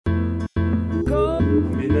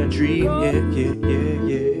dream, yeah.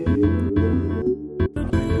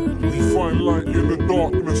 We find light in the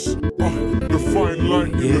darkness. The fine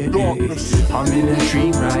light in the darkness. I'm in a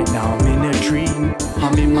dream right now, I'm in a dream.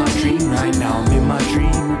 I'm in my dream right now, I'm in my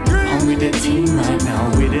dream. I'm with a team right now,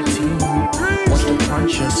 with a team. Watch the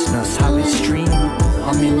consciousness, how it stream.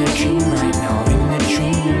 I'm in a dream right now, in a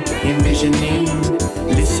dream. Envisioning,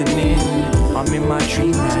 listening. I'm in my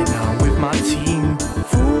dream right now with my team.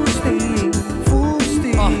 Full steam, full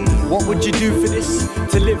steam. What would you do for this?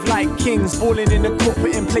 To live like kings, balling in the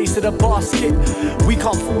corporate in place of the basket. We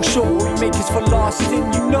can't fall short, what we make is for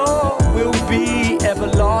lasting. You know we'll be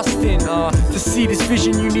everlasting. To see this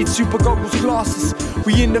vision you need super goggles, glasses.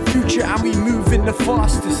 We in the future and we move in the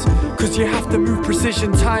fastest. Cause you have to move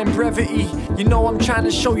precision, time, brevity. You know I'm trying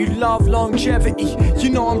to show you love, longevity. You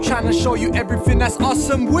know I'm trying to show you everything that's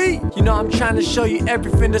awesome. You know I'm trying to show you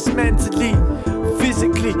everything that's mentally,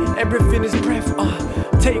 physically, everything is breath.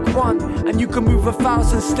 Take one and you can move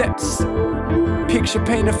 1,000 steps. Picture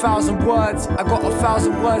paint 1,000 words. I got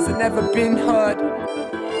 1,000 words that never been heard.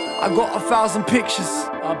 I got 1,000 pictures.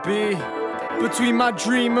 I'll be between my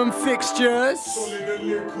dream and fixtures. Solid and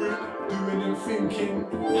liquid, doing and thinking.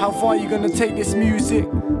 How far you gonna take this music?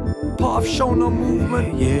 Part of show no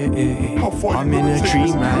movement. Yeah. I'm in a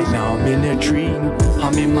dream right now, I'm in a dream.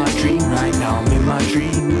 I'm in my dream right now, I'm in my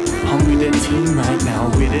dream. I'm with a team right now,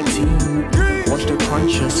 with a team. Watch the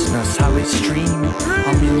consciousness, how it stream.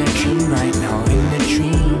 I'm in a dream right now, in a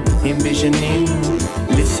dream. Envisioning,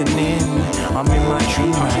 listening. I'm in my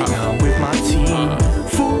dream right now with my team.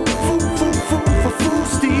 Full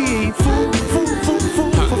steam. Full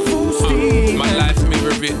steam. My life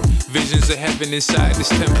mirror it. Visions of heaven inside this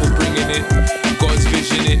temple, bringing it. God's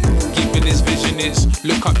vision it, giving his vision is.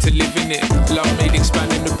 Look up to living it. Love made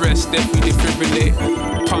expanding the breast, definitely defibrillate.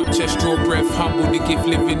 Pump chest, draw breath, humble the gift,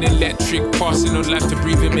 living electric. Passing on life to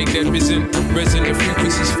breathe and make them risen. Resonant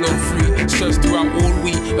frequencies flow free. Surge throughout all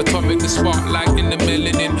week. Atomic the sparklight in the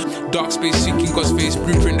melanin. Dark space seeking God's face,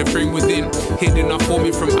 blueprint the frame within. Hidden our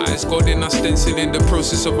forming from eyes, God in our stenciling. The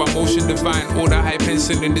process of our motion divine. All the high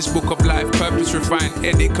pencil in this book of life. Purpose refined,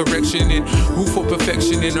 edit correction in. Who for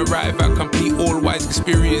perfection in arrive at complete all wise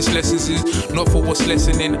experience. Lessons is not for what's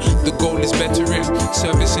lessening. The goal is bettering.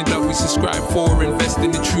 Service in love we subscribe for. Invest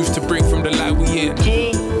in the truth to break from the lie we in.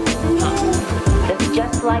 Gee, it's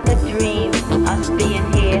just like a dream, us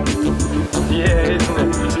being here. Yeah, isn't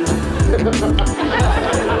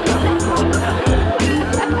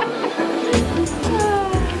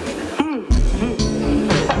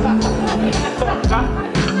it?